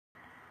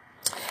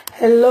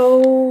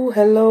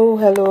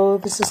Hello.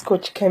 This is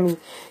Coach Kemi,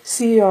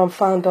 CEO and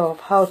founder of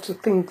How to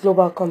Think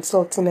Global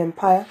Consulting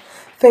Empire.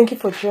 Thank you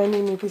for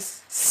joining me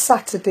this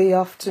Saturday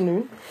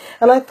afternoon.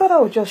 And I thought I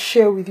would just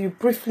share with you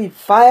briefly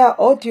via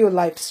audio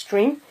live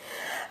stream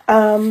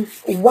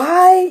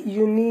why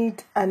you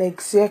need an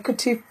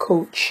executive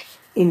coach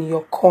in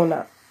your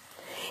corner.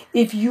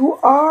 If you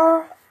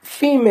are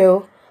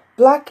female,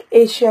 Black,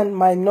 Asian,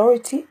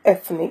 minority,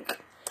 ethnic,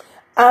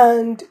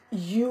 and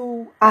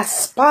you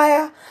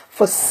aspire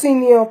for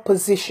senior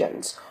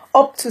positions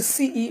up to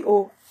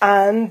CEO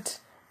and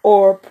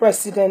or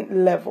president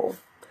level,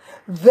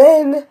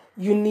 then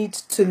you need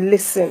to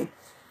listen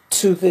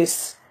to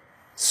this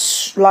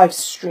live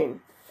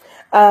stream.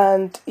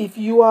 And if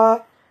you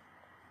are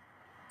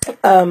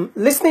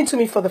listening to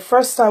me for the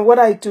first time, what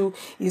I do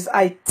is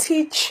I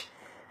teach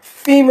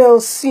female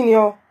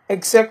senior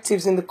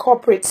executives in the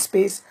corporate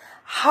space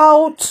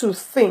how to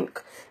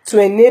think, to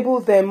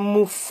enable them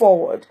move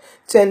forward,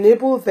 to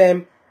enable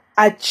them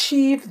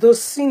achieve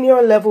those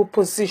senior level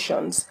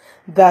positions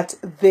that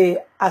they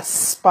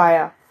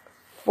aspire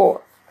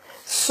for.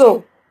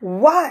 So,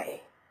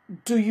 why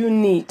do you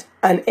need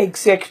an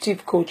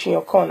executive coach in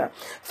your corner?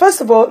 First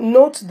of all,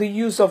 note the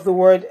use of the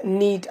word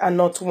need and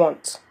not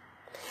want.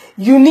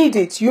 You need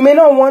it. You may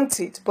not want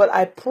it, but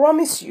I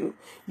promise you,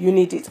 you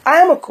need it. I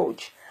am a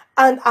coach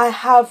and I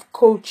have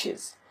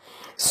coaches.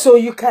 So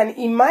you can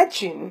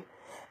imagine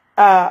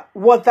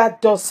what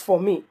that does for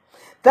me.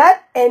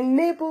 That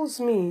enables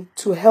me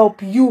to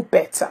help you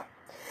better.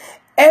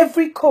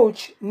 Every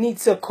coach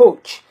needs a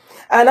coach.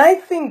 And I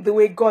think the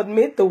way God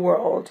made the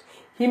world,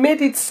 He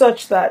made it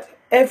such that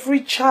every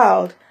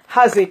child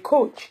has a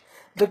coach.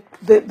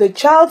 The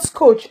child's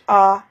coach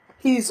are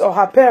his or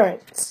her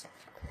parents.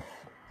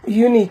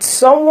 You need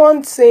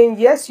someone saying,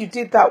 yes, you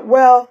did that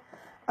well.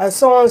 And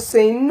someone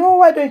saying, no,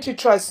 why don't you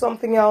try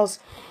something else?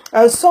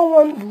 And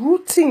someone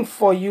rooting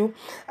for you.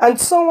 And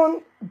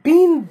someone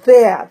being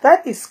there.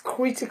 That is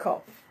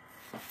critical.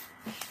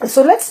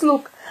 So let's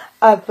look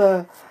at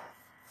the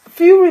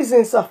few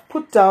reasons I've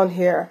put down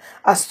here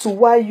as to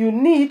why you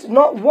need,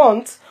 not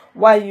want,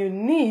 why you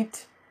need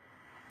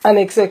an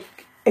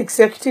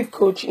executive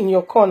coach in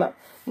your corner.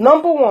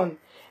 Number one,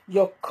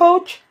 your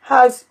coach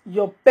has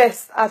your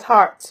best at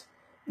heart,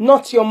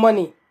 not your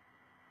money.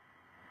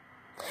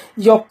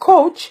 Your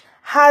coach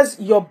has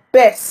your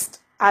best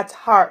at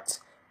heart,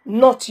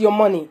 not your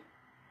money.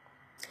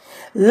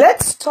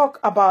 Let's talk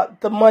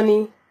about the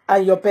money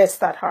and your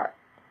best at heart.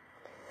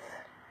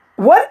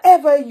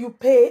 Whatever you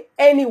pay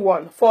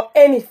anyone for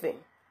anything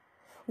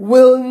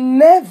will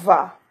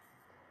never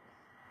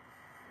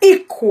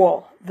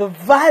equal the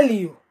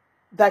value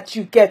that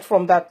you get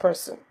from that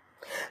person.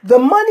 The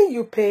money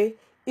you pay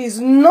is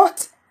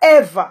not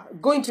ever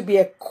going to be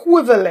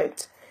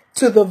equivalent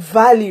to the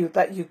value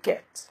that you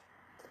get.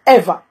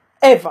 Ever.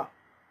 There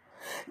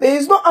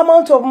is no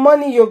amount of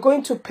money you're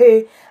going to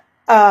pay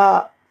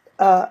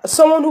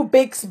someone who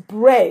bakes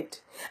bread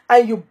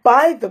and you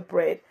buy the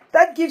bread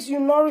that gives you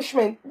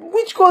nourishment,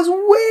 which goes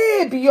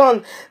way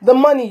beyond the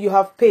money you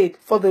have paid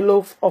for the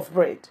loaf of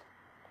bread.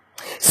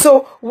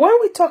 So when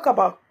we talk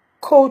about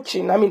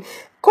coaching,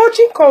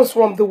 coaching comes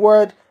from the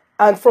word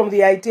and from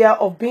the idea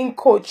of being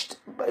coached,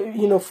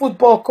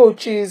 football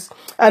coaches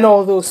and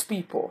all those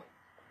people.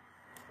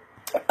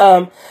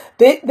 You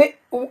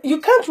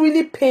can't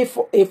really pay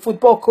for a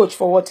football coach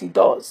for what he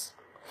does,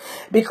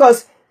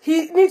 because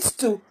he needs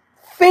to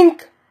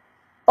think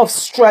of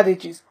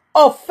strategies,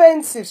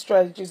 offensive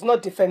strategies,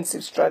 not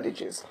defensive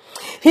strategies.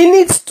 He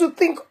needs to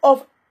think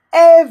of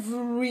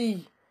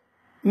every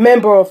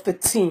member of the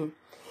team.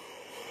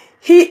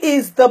 He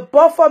is the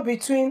buffer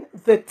between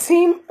the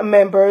team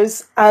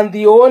members and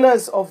the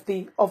owners of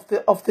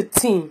the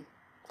team,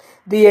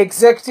 the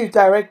executive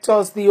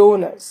directors, the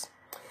owners.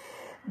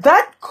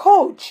 That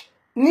coach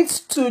needs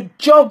to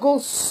juggle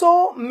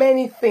so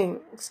many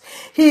things.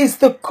 He is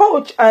the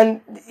coach,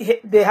 and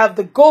they have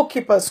the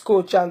goalkeepers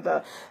coach and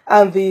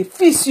the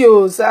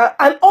physios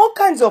and all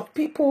kinds of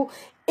people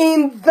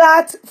in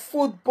that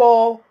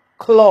football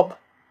club.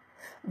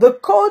 The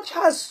coach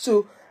has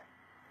to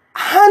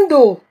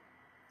handle,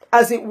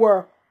 as it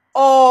were,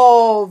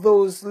 all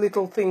those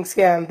little things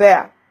here and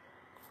there.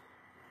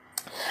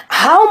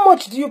 How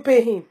much do you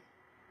pay him?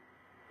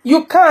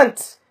 You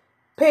can't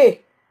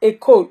pay a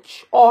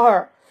coach or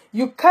her.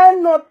 You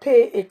cannot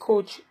pay a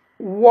coach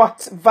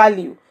what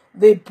value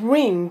they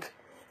bring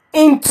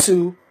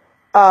into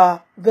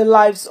the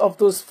lives of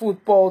those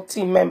football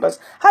team members.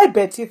 Hi,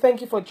 Betty. Thank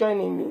you for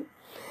joining me.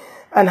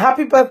 And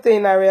happy birthday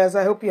in arrears.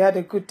 I hope you had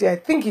a good day. I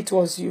think it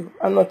was you.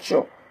 I'm not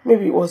sure.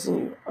 Maybe it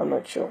wasn't you. I'm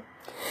not sure.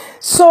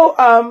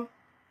 So,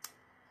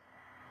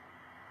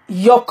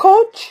 your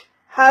coach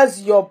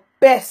has your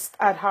best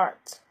at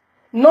heart,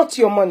 not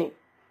your money.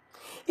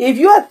 If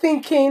you are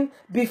thinking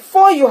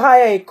before you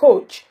hire a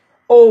coach,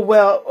 oh,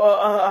 well,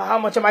 how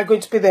much am I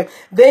going to pay them?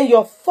 Then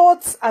your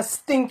thoughts are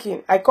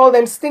stinking. I call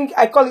it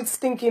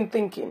stinking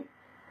thinking.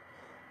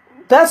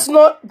 That's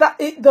not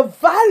the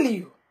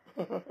value.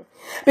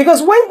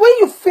 Because when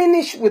you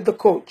finish with the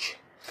coach,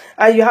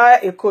 and you hire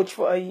a coach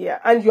for a year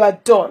and you are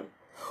done.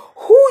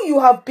 Who you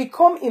have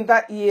become in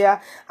that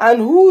year and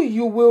who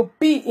you will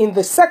be in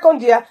the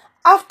second year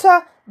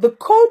after the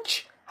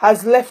coach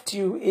has left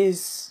you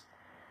is,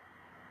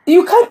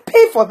 you can't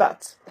pay for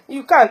that.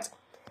 You can't.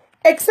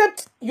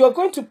 Except you're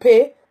going to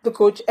pay the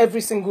coach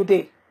every single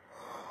day,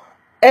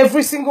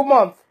 every single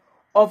month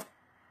of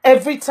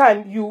every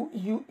time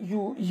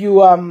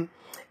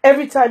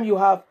every time you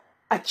have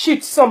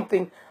achieved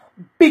something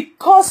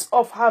because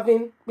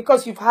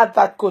you've had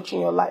that coach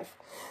in your life.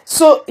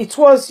 So it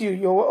was you.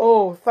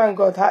 Oh, thank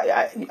God.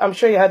 I'm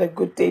sure you had a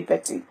good day,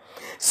 Betty.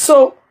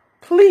 So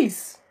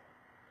please,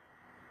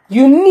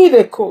 you need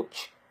a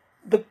coach.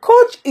 The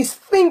coach is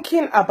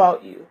thinking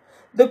about you.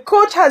 The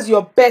coach has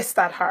your best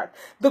at heart.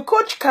 The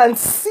coach can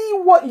see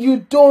what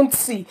you don't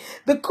see.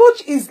 The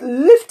coach is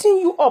lifting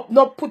you up,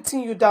 not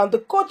putting you down. The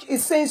coach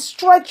is saying,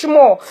 stretch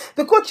more.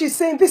 The coach is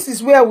saying, this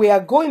is where we are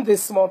going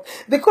this month.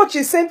 The coach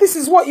is saying, this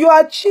is what you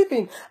are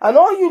achieving. And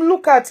all you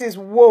look at is,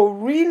 whoa,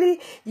 really?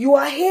 You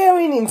are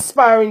hearing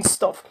inspiring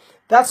stuff.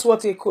 That's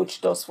what a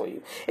coach does for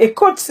you. A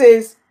coach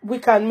says, we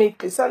can make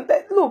this. And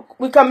look,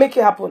 we can make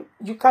it happen.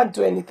 You can't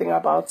do anything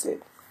about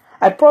it.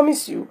 I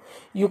promise you,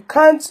 you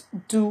can't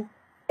do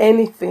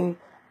anything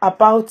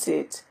about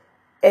it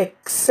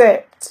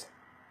except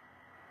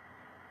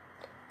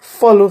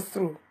follow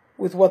through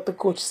with what the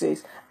coach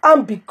says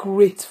and be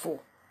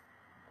grateful.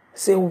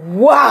 Say,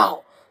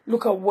 wow,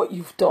 look at what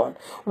you've done.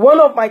 One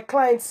of my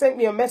clients sent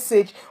me a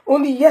message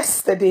only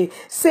yesterday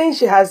saying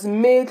she has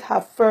made her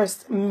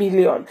first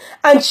million,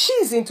 and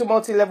she's into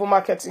multi-level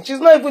marketing. She's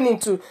not even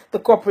into the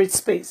corporate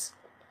space.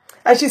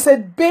 And she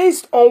said,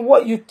 based on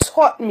what you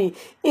taught me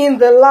in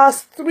the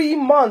last 3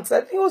 months,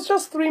 I think it was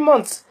just 3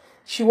 months,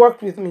 she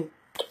worked with me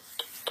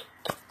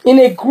in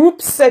a group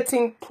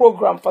setting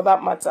program, for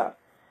that matter.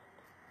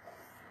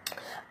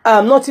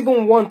 Not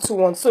even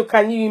one-to-one. So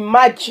can you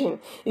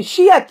imagine if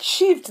she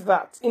achieved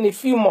that in a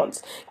few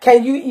months?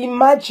 Can you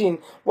imagine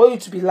what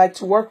it would be like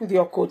to work with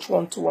your coach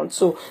one-to-one?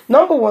 So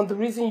number one, the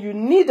reason you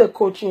need a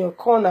coach in your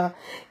corner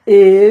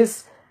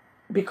is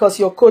because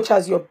your coach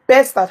has your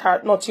best at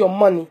heart, not your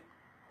money.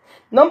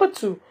 Number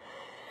two,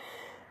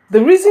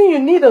 the reason you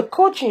need a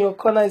coach in your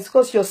corner is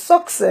because your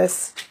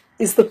success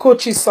is the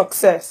coach's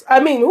success. I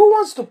mean, who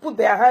wants to put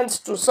their hands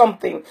to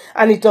something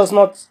and it's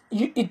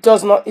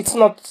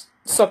not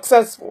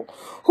successful?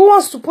 Who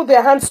wants to put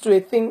their hands to a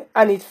thing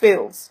and it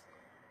fails?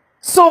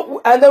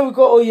 So, and then we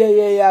go, oh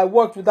yeah, I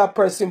worked with that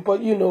person,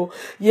 but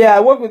I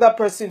worked with that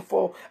person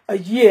for a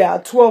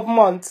year, 12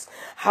 months.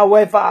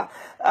 However,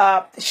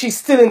 she's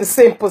still in the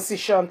same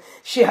position.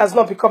 She has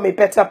not become a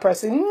better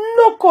person.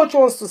 No coach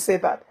wants to say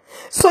that.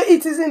 So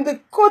it is in the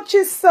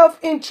coach's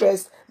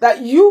self-interest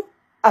that you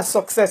are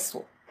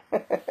successful.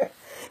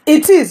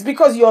 It is,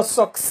 because your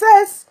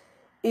success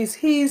is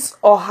his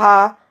or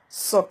her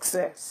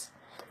success.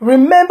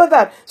 Remember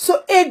that.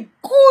 So a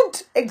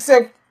good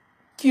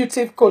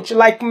executive coach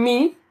like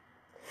me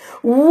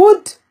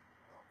would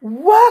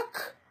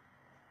work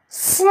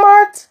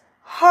smart,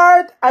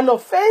 hard, and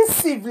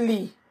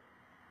offensively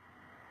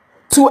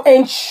to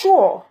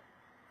ensure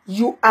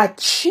you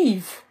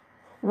achieve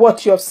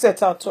what you have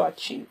set out to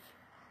achieve.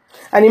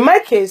 And in my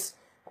case,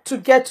 to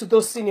get to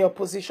those senior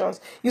positions.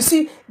 You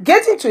see,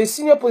 getting to a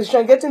senior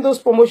position, getting those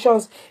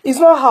promotions is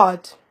not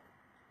hard.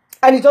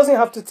 And it doesn't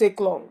have to take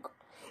long.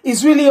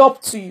 It's really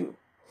up to you.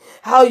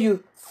 How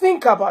you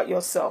think about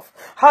yourself.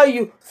 How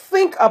you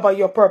think about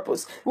your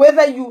purpose.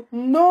 Whether you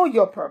know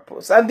your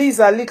purpose. And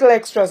these are little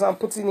extras I'm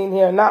putting in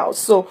here now.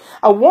 So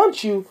I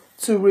want you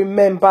to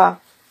remember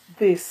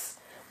this.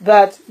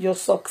 That your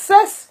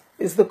success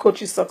is the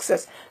coach's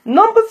success.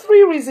 Number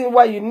 3 reason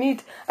why you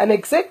need an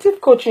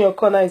executive coach in your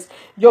corner is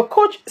your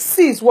coach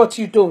sees what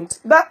you don't.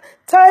 That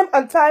time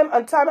and time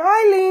and time.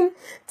 Hi, Lynn.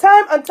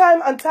 Time and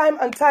time and time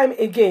and time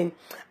again.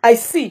 I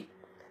see.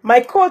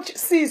 My coach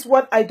sees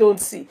what I don't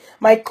see.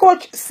 My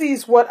coach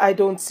sees what I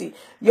don't see.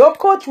 Your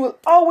coach will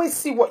always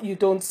see what you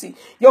don't see.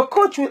 Your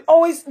coach will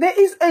always, there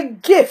is a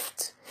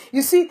gift.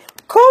 You see,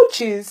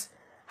 coaches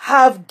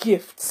have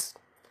gifts.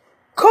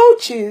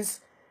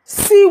 Coaches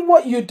see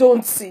what you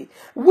don't see.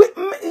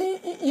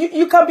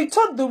 You can be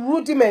taught the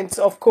rudiments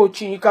of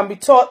coaching. You can be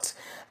taught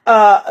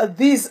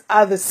these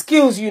are the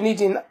skills you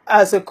need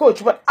as a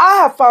coach. But I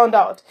have found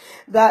out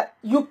that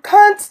you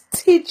can't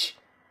teach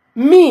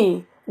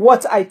me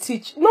what I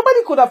teach.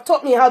 Nobody could have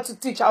taught me how to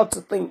teach how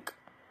to think.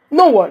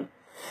 No one.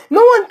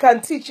 No one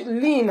can teach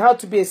Lynn how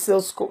to be a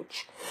sales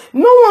coach.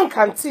 No one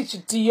can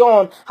teach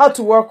Dion how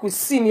to work with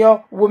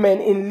senior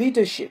women in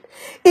leadership.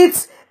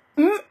 It's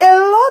a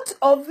lot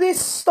of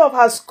this stuff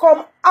has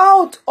come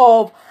out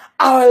of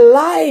our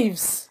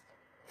lives.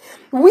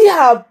 We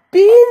have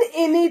been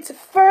in it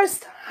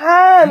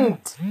firsthand.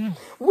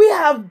 We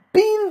have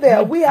been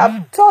there. We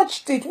have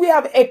touched it. We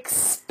have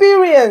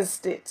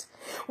experienced it.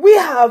 We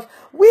have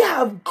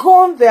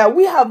gone there.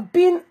 We have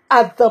been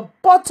at the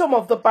bottom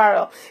of the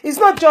barrel. It's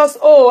not just,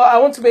 oh, I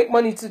want to make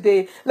money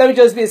today. Let me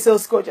just be a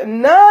sales coach.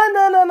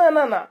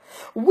 No.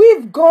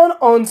 We've gone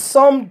on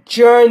some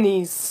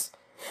journeys.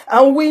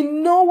 And we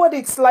know what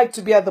it's like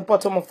to be at the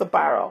bottom of the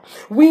barrel.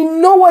 We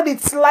know what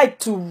it's like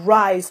to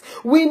rise.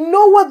 We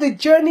know what the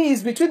journey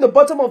is between the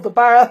bottom of the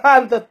barrel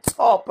and the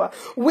top.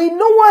 We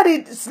know what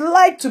it's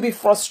like to be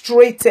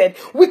frustrated.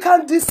 We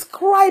can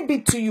describe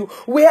it to you.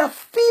 We are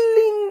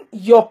feeling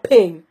your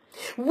pain.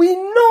 We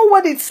know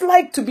what it's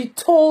like to be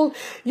told,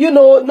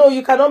 no,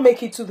 you cannot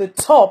make it to the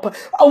top.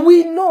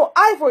 We know,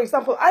 for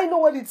example, I know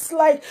what it's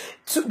like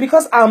to,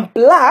 because I'm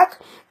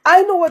black,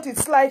 I know what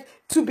it's like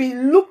to be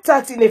looked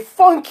at in a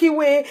funky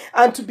way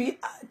and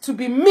to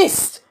be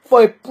missed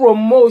for a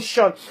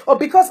promotion, or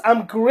because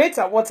I'm great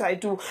at what I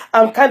do,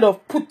 I'm kind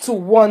of put to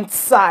one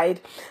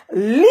side.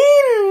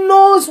 Lynn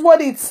knows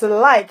what it's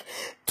like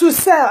to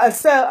sell and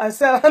sell and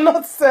sell and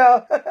not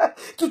sell,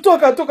 to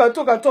talk and talk and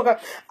talk and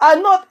talk.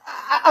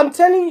 I'm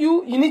telling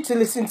you, you need to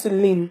listen to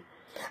Lynn.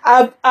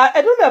 I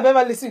don't think I've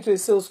ever listened to a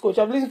sales coach.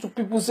 I've listened to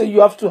people say you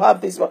have to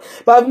have this one,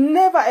 but I've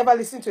never ever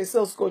listened to a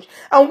sales coach.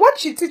 And what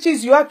she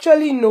teaches, you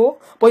actually know,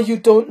 but you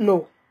don't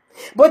know.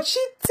 But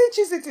she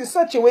teaches it in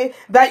such a way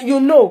that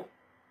you know.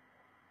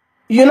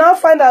 You now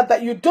find out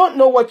that you don't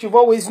know what you've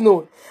always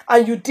known.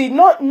 And you did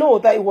not know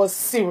that it was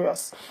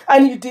serious.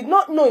 And you did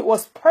not know it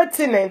was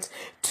pertinent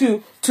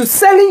to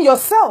selling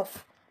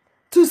yourself.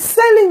 To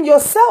selling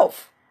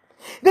yourself.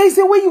 There is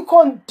a way you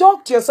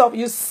conduct yourself.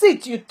 You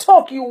sit, you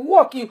talk, you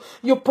walk,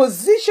 you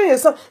position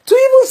yourself to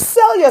even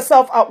sell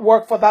yourself at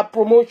work for that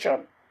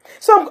promotion.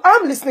 So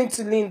I'm listening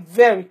to Lynn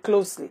very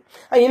closely.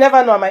 And you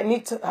never know, I might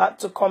need her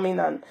to come in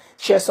and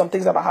share some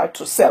things about how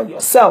to sell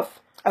yourself.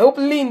 I hope,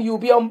 Lynn, you'll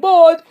be on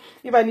board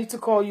if I need to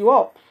call you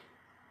up.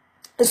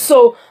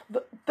 So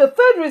the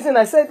third reason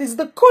I said is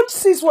the coach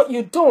sees what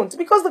you don't,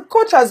 because the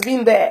coach has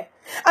been there.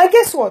 And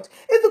guess what?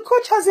 If the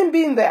coach hasn't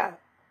been there,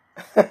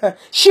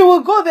 she will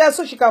go there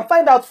so she can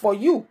find out for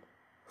you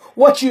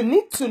what you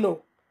need to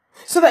know,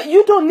 so that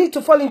you don't need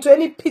to fall into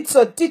any pits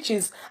or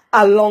ditches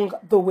along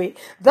the way.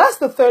 That's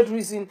the third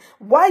reason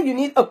why you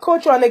need a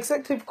coach or an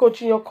executive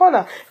coach in your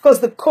corner, because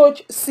the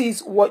coach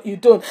sees what you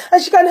don't.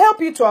 And she can help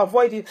you to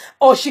avoid it,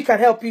 or she can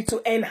help you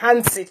to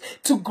enhance it,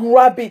 to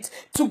grab it,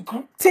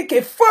 to take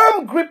a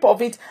firm grip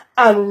of it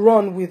and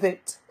run with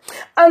it.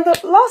 And the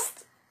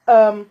last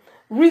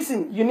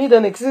reason you need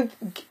an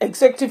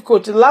executive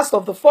coach, the last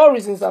of the 4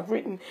 reasons I've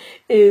written,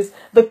 is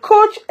the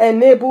coach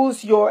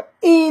enables your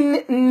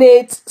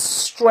innate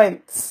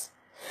strengths.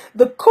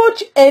 The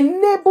coach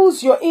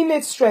enables your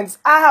innate strengths.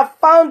 I have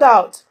found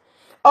out.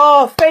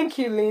 Oh, thank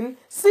you, Lynn.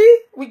 See,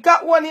 we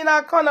got one in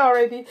our corner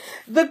already.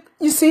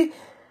 You see,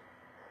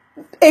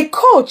 a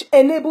coach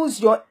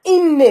enables your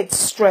innate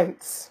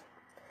strengths.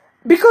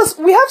 Because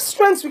we have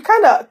strengths we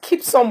kind of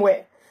keep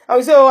somewhere. And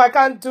we say, oh, I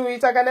can't do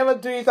it. I can never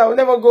do it. I will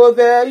never go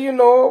there.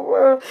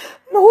 No,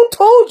 who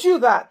told you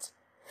that?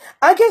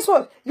 And guess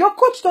what? Your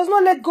coach does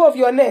not let go of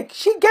your neck.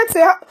 She gets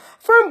a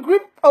firm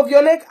grip of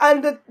your neck,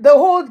 and the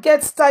hold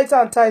gets tighter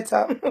and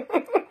tighter.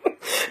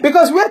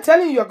 Because we're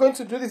telling you you're going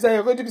to do this and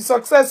you're going to be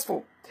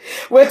successful.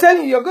 We're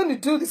telling you you're going to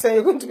do this and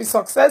you're going to be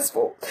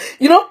successful.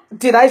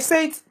 Did I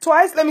say it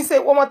twice? Let me say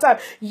it one more time.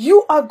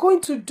 You are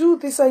going to do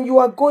this and you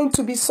are going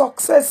to be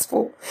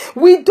successful.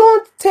 We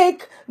don't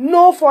take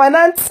no for an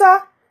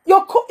answer.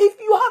 If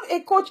you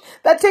have a coach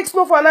that takes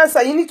no for an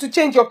answer, you need to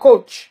change your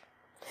coach.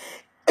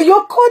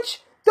 Your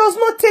coach does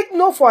not take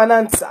no for an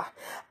answer.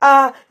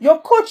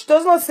 Your coach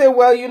does not say,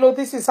 well,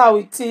 this is how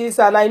it is,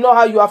 and I know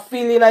how you are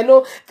feeling. I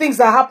know things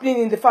are happening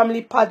in the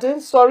family.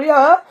 Pardon? Sorry,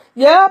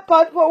 Yeah,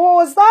 but what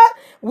was that?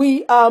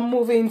 We are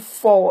moving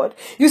forward.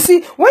 You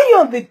see, when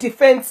you're on the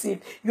defensive,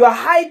 you are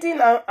hiding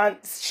and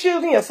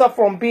shielding yourself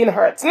from being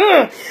hurt.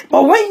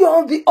 But when you're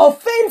on the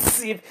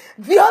offensive,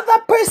 the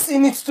other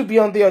person needs to be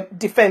on the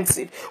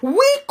defensive.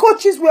 We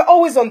coaches, we're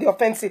always on the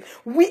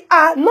offensive. We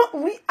are not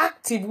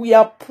reactive. We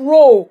are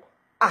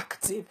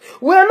proactive.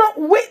 We are not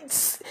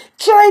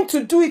trying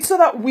to do it so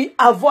that we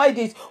avoid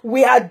it.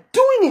 We are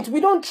doing it. We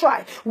don't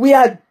try. We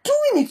are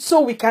doing it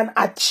so we can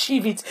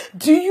achieve it.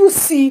 Do you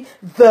see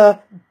the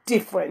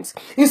difference?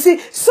 You see,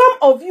 some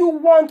of you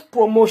want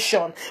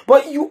promotion,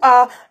 but you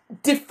are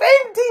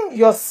defending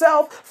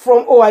yourself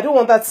from, oh, I don't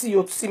want that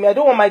CEO to see me. I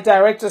don't want my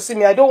director to see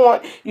me. I don't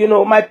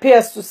want, my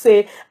peers to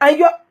say, and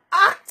you're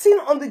acting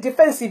on the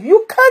defensive.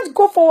 You can't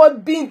go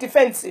forward being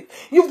defensive.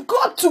 You've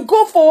got to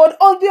go forward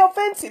on the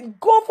offensive.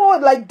 Go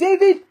forward like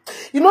David.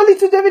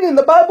 Little David in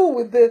the Bible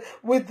with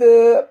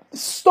the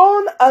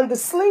stone and the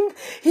sling.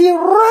 He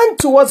ran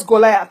towards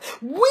Goliath.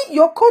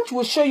 Your coach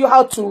will show you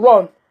how to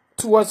run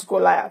towards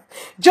Goliath.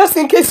 Just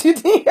in case you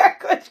didn't hear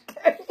Coach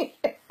Kenny.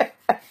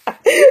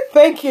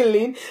 Thank you,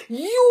 Lynn.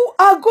 You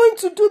are going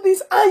to do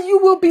this and you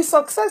will be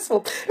successful,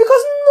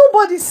 because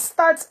nobody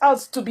starts out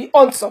to be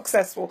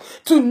unsuccessful,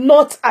 to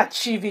not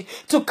achieve it,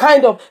 to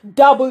kind of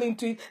dabble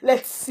into it.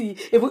 Let's see.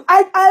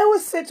 I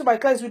always say to my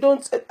clients,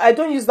 I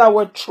don't use that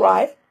word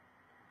try.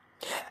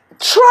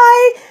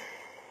 Try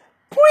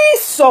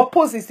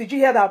presupposes. Did you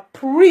hear that?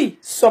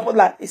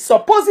 Like it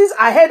supposes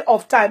ahead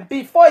of time,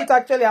 before it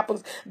actually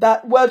happens,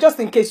 that, well, just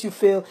in case you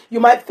fail, you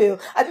might fail,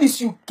 at least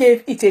you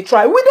gave it a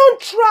try. We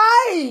don't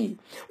try.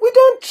 We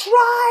don't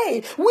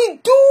try. We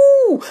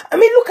do. I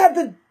mean, look at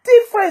the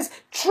difference.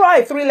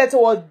 Try, 3-letter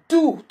word.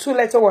 Do,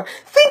 2-letter word.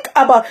 Think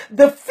about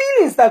the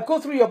feelings that go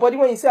through your body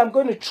when you say, I'm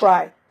going to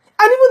try.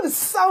 And even the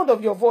sound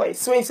of your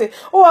voice when you say,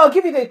 oh, I'll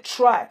give it a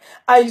try.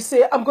 And you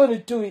say, I'm going to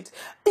do it.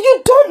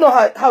 You don't know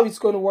how it's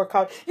going to work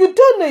out. You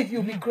don't know if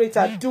you'll be great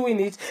at doing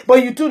it,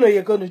 but you do know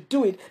you're going to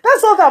do it.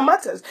 That's all that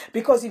matters.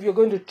 Because if you're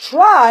going to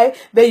try,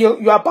 then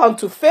you are bound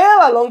to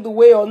fail along the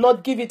way, or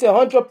not give it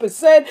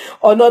 100%,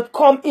 or not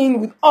come in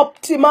with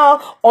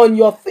optimal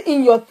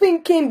in your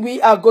thinking.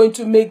 We are going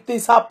to make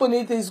this happen.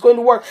 It is going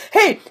to work.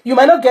 Hey, you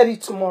might not get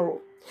it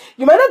tomorrow.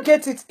 You might not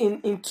get it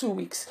in 2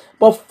 weeks,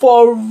 but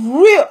for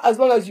real, as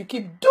long as you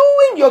keep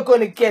doing, you're going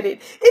to get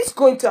it. It's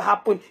going to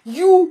happen.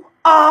 You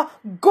are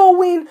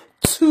going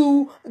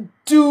to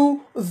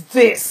do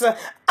this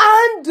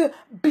and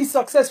be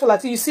successful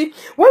at it. You see,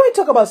 when we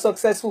talk about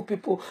successful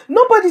people,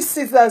 nobody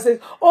sits there and says,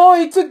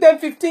 oh, it took them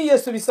 15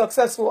 years to be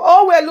successful.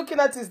 All we're looking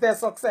at is their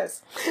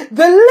success.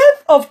 The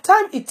length of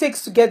time it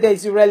takes to get there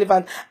is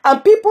irrelevant.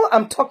 And people,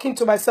 I'm talking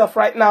to myself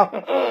right now.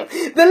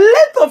 The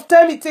length of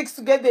time it takes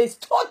to get there is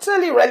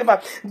totally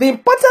irrelevant. The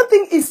important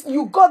thing is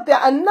you got there,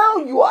 and now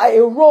you are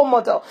a role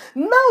model.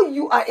 Now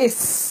you are a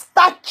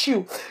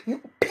statue.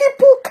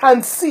 People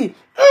can see,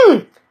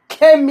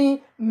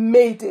 Kemi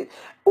made it.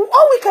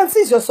 All we can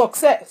see is your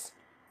success.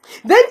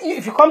 Then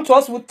if you come to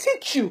us, we'll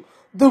teach you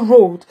the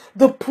road,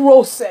 the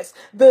process,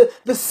 the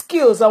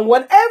skills, and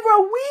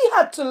whatever we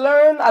had to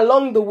learn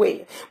along the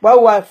way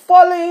while we're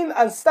falling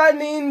and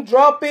standing,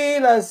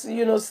 dropping and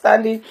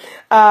standing,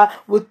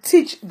 we'll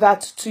teach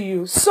that to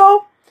you.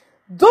 So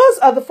those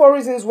are the 4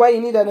 reasons why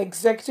you need an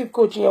executive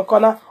coach in your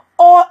corner,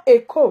 or a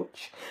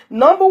coach.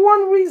 Number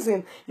 1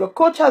 reason, your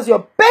coach has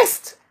your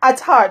best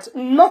at heart,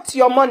 not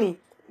your money.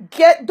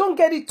 Don't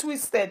get it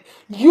twisted.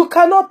 You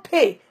cannot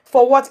pay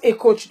for what a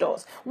coach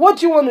does. What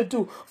do you want to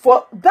do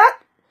for that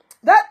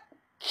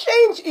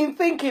change in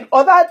thinking,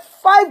 or that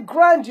 5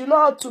 grand you know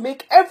how to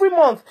make every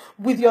month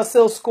with your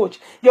sales coach?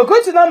 You're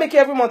going to now make it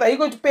every month. Are you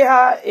going to pay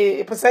her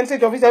a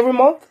percentage of it every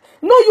month?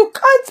 No, you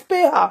can't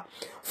pay her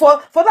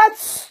for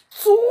that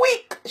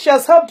tweak she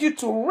has helped you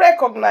to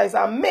recognize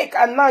and make,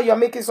 and now you're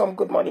making some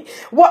good money.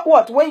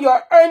 What when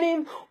you're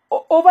earning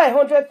over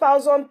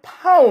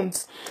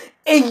 £100,000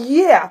 a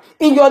year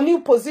in your new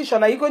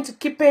position, are you going to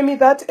keep paying me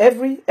that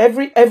every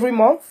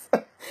month?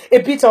 A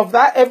bit of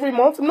that every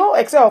month? No,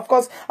 except of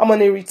course I'm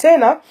on a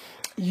retainer.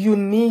 You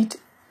need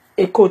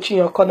a coach in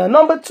your corner.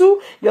 Number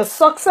 2, your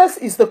success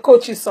is the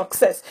coach's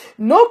success.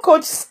 No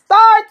coach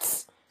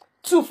starts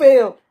to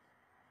fail.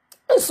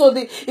 So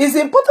it's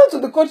important to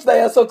the coach that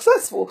you're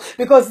successful,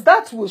 because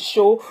that will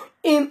show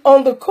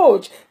on the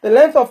coach. The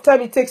length of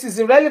time it takes is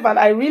irrelevant.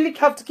 I really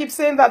have to keep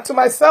saying that to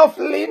myself,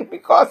 Lynn,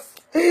 because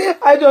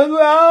I don't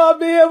know how I'll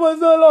be here for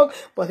so long.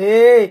 But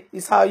hey,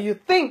 it's how you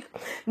think.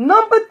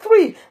 Number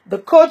 3, the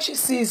coach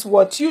sees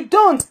what you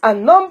don't.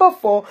 And number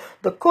 4,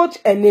 the coach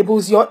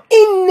enables your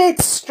innate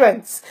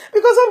strengths.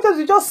 Because sometimes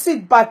we just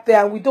sit back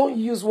there and we don't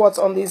use what's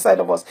on the inside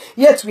of us,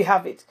 yet we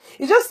have it.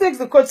 It just takes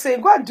the coach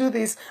saying, go and do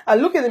this,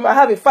 and look at him. I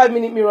have a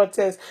 5-minute mirror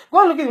test. Go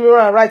and look in the mirror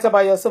and write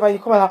about yourself, and you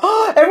come out like,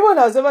 oh, everyone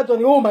has ever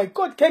done it. Oh my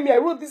God, Kemi, I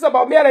wrote this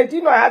about me and I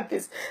didn't know I had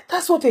this.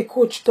 That's what a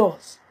coach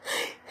does.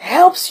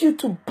 Helps you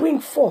to bring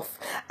forth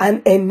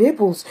and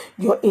enables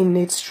your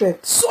innate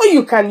strength so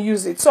you can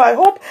use it. So I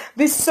hope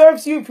this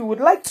serves you. If you would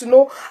like to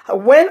know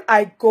when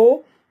I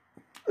go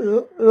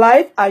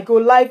live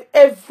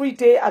every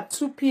day at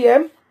 2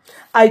 p.m.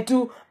 I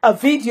do a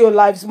video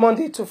lives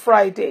Monday to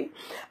Friday.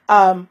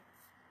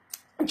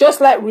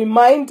 Just like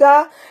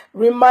reminder,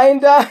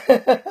 glad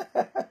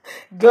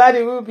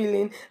it will be,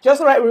 Lynn.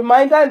 Just like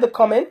reminder in the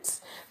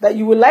comments that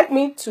you would like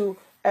me to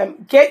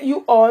get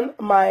you on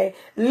my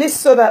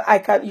list so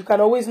that you can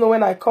always know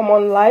when I come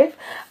on live,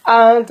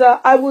 and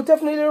I will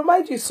definitely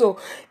remind you. So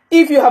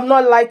if you have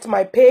not liked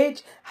my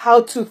page,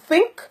 How to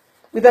Think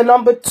with the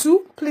number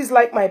 2, please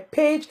like my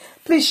page.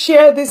 Please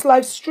share this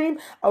live stream.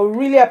 I would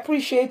really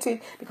appreciate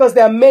it, because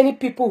there are many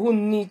people who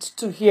need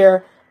to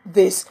hear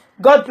this.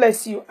 God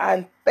bless you,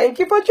 and thank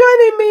you for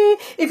joining me.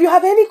 If you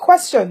have any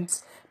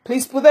questions,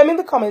 please put them in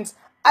the comments.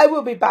 I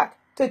will be back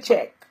to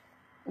check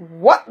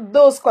what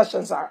those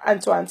questions are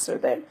and to answer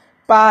them.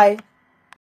 Bye.